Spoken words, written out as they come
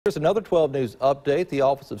Here's another 12 News update. The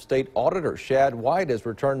Office of State Auditor Shad White has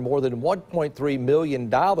returned more than $1.3 million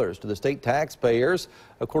to the state taxpayers.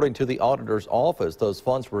 According to the auditor's office, those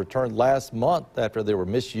funds were returned last month after they were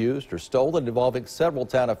misused or stolen, involving several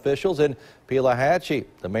town officials in Pelahatchie.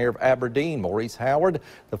 The mayor of Aberdeen, Maurice Howard,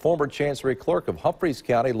 the former Chancery Clerk of Humphreys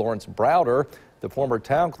County, Lawrence Browder, the former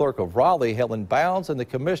town clerk of Raleigh, Helen Bounds, and the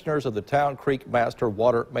commissioners of the Town Creek Master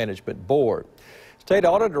Water Management Board. State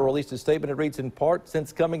Auditor released a statement. It reads, in part,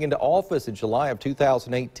 since coming into office in July of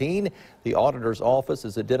 2018, the Auditor's office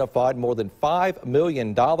has identified more than $5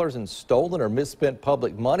 million in stolen or misspent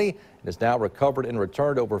public money and has now recovered and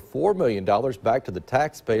returned over $4 million back to the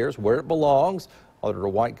taxpayers where it belongs. Auditor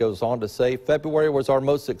White goes on to say, February was our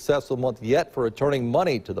most successful month yet for returning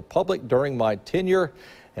money to the public during my tenure,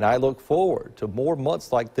 and I look forward to more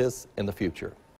months like this in the future.